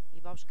Хаей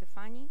и бабушкой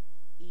Фаней,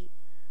 и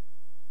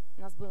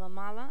нас было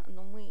мало,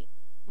 но мы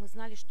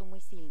знали, что мы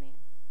сильные.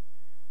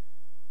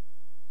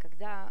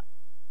 Когда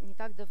не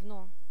так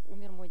давно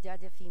умер мой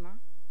дядя Фима,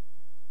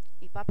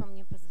 и папа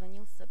мне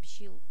позвонил,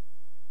 сообщил,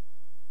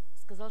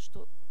 сказал,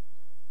 что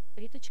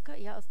Риточка,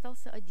 я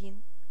остался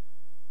один.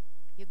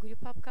 Я говорю,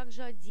 пап, как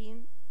же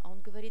один? А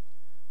он говорит,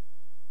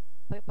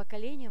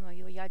 поколение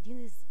мое, я один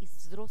из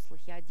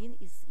взрослых, я один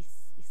из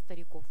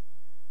стариков.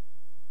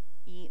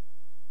 И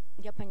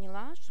я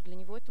поняла, что для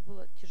него это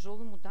было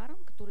тяжелым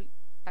ударом, который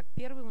так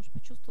первый он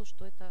почувствовал,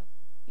 что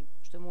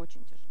ему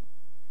очень тяжело.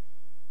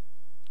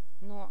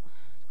 Но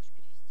хочешь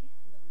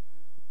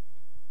перевести?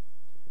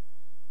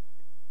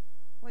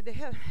 Well,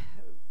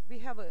 we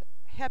have a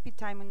happy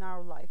time in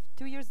our life.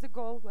 2 years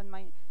ago, when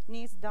my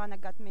niece Donna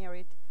got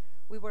married,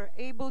 we were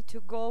able to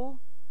go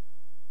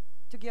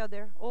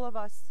together, all of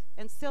us,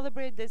 and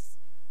celebrate this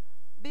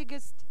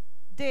biggest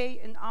day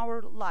in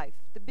our life,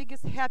 the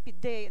biggest happy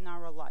day in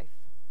our life.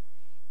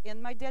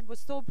 And my dad was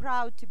so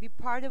proud to be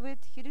part of it.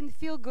 He didn't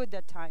feel good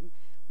that time,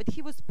 but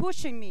he was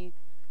pushing me.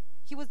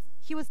 He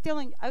was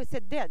telling, I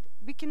said, Dad,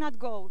 we cannot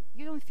go.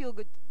 You don't feel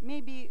good.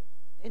 Maybe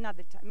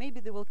another time. Maybe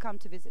they will come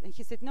to visit. And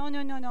he said, no,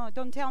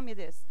 don't tell me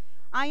this.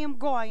 I am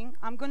going.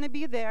 I'm going to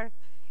be there,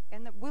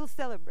 and we'll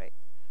celebrate.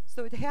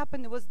 So it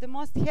happened. It was the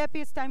most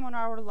happiest time in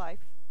our life.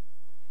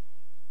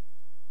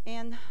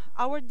 And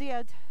our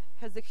dad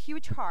has a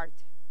huge heart,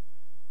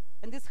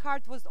 and this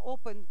heart was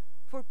open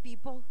for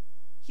people.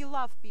 He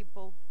loved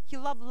people. He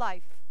loved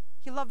life.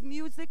 He loved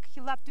music. He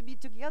loved to be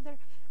together,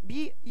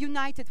 be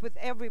united with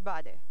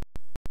everybody.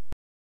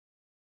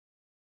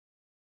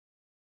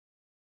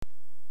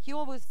 He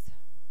lives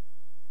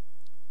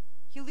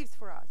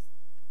for us.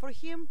 For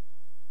him,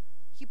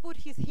 he put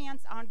his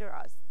hands under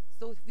us,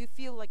 so we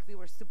feel like we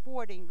were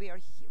supporting,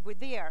 we're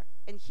there,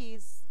 and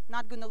he's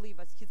not going to leave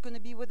us. He's going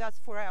to be with us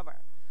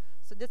forever.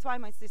 So that's why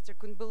my sister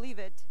couldn't believe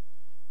it.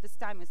 This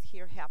time is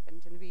here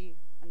happened, and we,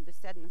 and the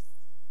sadness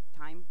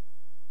time.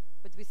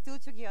 But we're still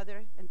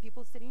together, and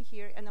people sitting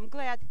here, and I'm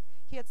glad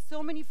he had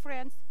so many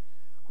friends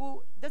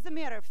who, doesn't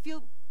matter,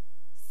 feel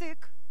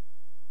sick,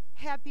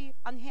 happy,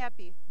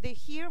 unhappy. They're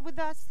here with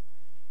us,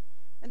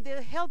 and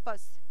they'll help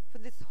us for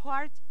this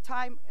hard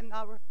time in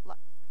our life.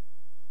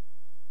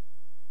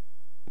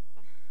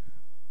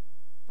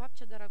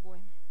 Папча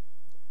дорогой,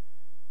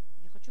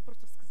 я хочу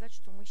просто сказать,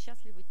 что мы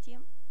счастливы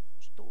тем,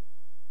 что...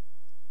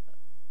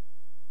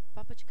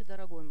 Папочка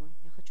дорогой мой,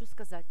 я хочу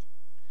сказать,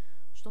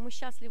 что мы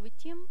счастливы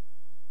тем,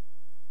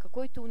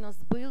 какой ты у нас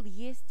был,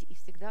 есть и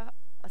всегда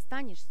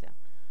останешься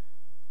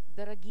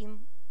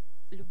дорогим,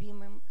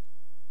 любимым,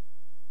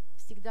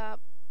 всегда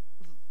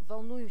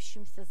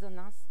волнующимся за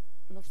нас,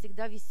 но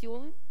всегда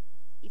веселым,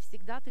 и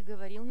всегда ты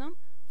говорил нам,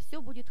 все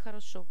будет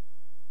хорошо.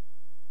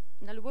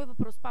 На любой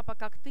вопрос, папа,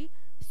 как ты,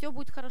 все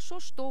будет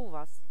хорошо, что у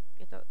вас?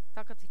 Это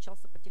так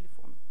отвечался по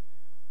телефону.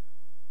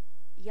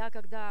 Я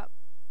когда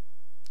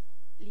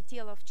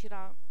летела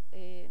вчера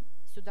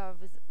сюда,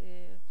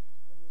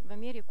 в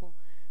Америку,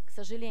 к К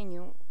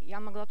сожалению,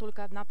 я могла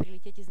только одна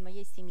прилететь из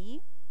моей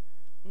семьи,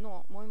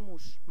 но мой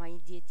муж, мои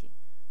дети,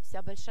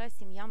 вся большая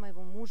семья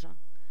моего мужа,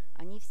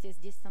 они все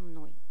здесь со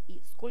мной.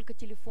 И сколько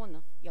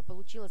телефонов я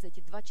получила за эти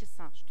 2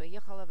 часа, что я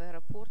ехала в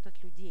аэропорт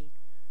от людей,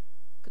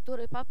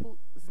 которые папу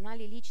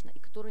знали лично и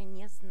которые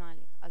не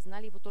знали, а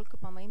знали его только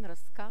по моим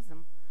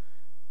рассказам.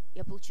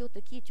 Я получила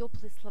такие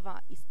теплые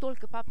слова, и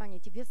столько, папа,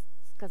 они тебе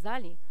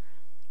сказали,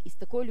 и с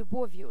такой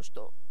любовью,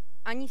 что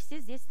они все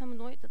здесь со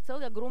мной. Это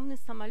целый огромный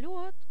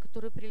самолет,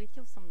 который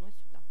прилетел со мной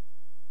сюда.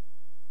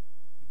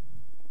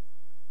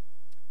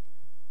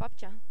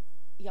 Папча,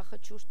 я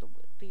хочу,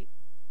 чтобы ты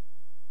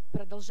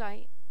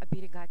продолжай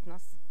оберегать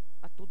нас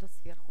оттуда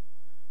сверху.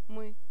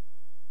 Мы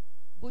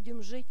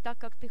будем жить так,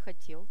 как ты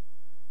хотел,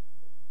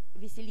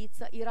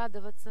 веселиться и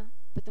радоваться,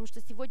 потому что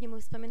сегодня мы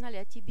вспоминали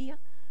о тебе,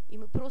 и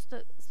мы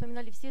просто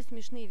вспоминали все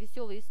смешные,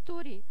 веселые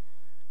истории,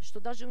 что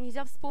даже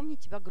нельзя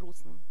вспомнить тебя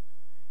грустным.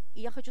 И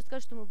я хочу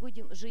сказать, что мы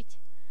будем жить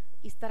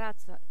и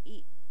стараться,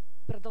 и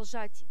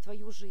продолжать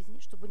твою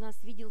жизнь, чтобы нас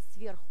видел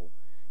сверху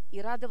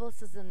и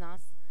радовался за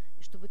нас,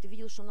 и чтобы ты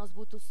видел, что у нас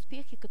будут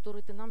успехи,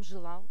 которые ты нам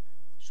желал,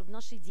 чтобы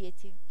наши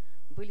дети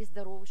были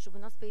здоровы, чтобы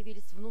у нас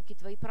появились внуки,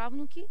 твои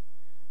правнуки,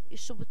 и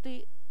чтобы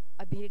ты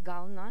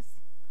оберегал нас.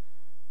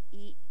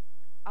 И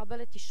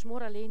אבא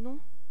תשמור עלינו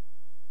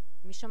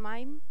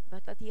משמיים,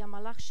 ואתה תהיה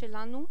המלאך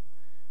שלנו,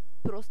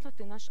 просто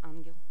ты наш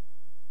ангел.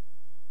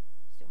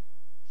 Все.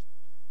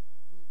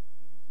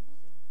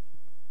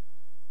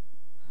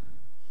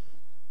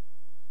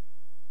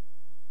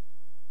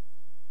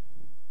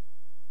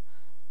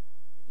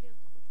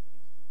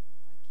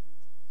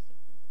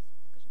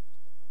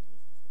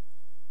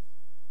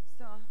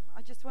 So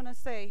I just want to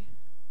say,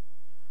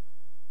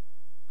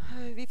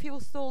 we feel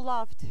so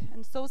loved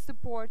and so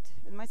supported.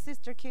 And my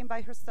sister came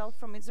by herself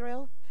from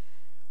Israel.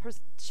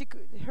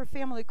 Her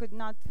family could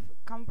not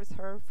come with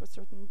her for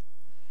certain,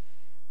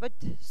 but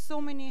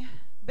so many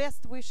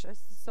best wishes,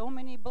 so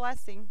many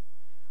blessings.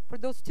 For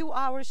those 2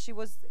 hours she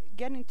was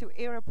getting to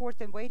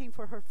airport and waiting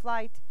for her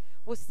flight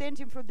was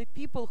sending for the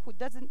people who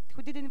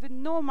didn't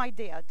even know my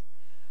dad,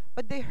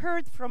 but they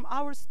heard from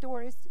our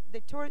stories.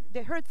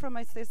 They heard from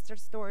my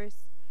sister's stories,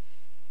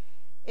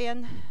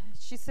 and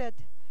she said,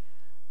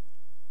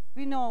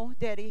 "We know,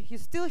 Daddy, you're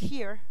still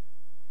here.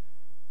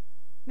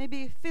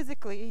 Maybe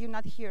physically you're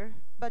not here,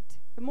 but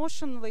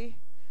emotionally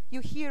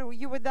you're here,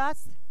 you're with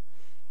us,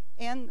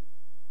 and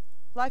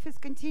life is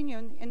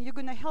continuing, and you're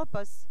going to help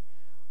us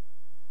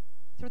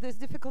through this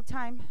difficult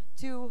time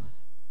to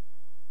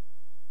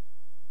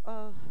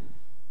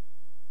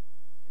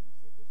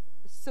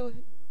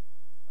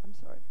I'm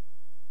sorry.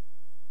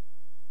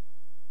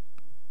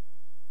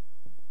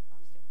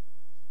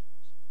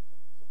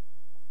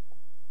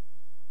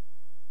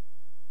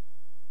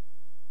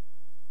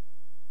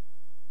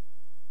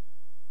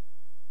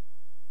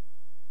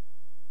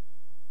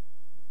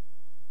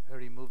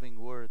 Very moving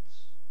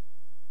words.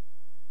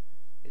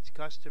 It's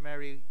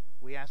customary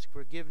we ask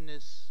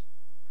forgiveness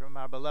from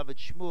our beloved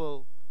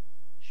Shmuel.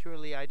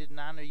 Surely I didn't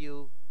honor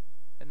you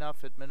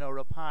enough at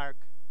Menorah Park.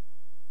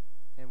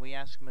 And we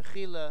ask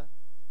Mechila.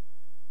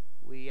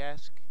 We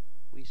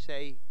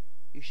say,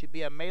 you should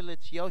be a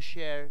Melitz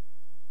Yosher.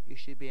 You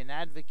should be an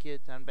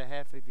advocate on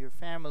behalf of your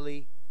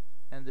family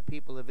and the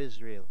people of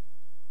Israel.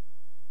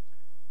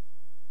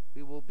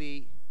 We will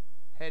be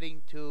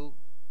heading to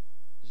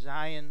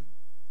Zion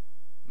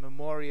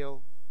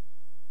Memorial.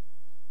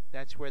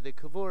 That's where the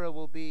Kavura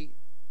will be,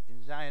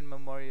 in Zion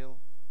Memorial.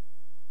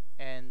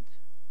 And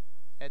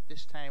at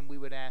this time we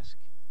would ask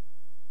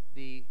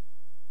the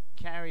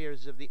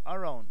carriers of the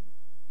Aron.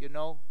 You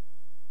know,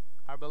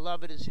 our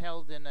beloved is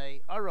held in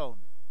a Aron,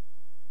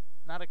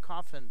 not a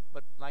coffin,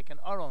 but like an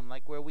Aron,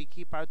 like where we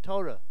keep our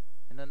Torah,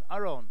 in an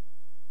Aron.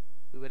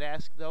 We would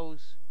ask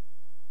those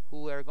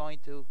who are going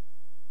to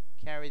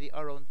carry the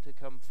Aron to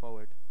come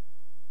forward.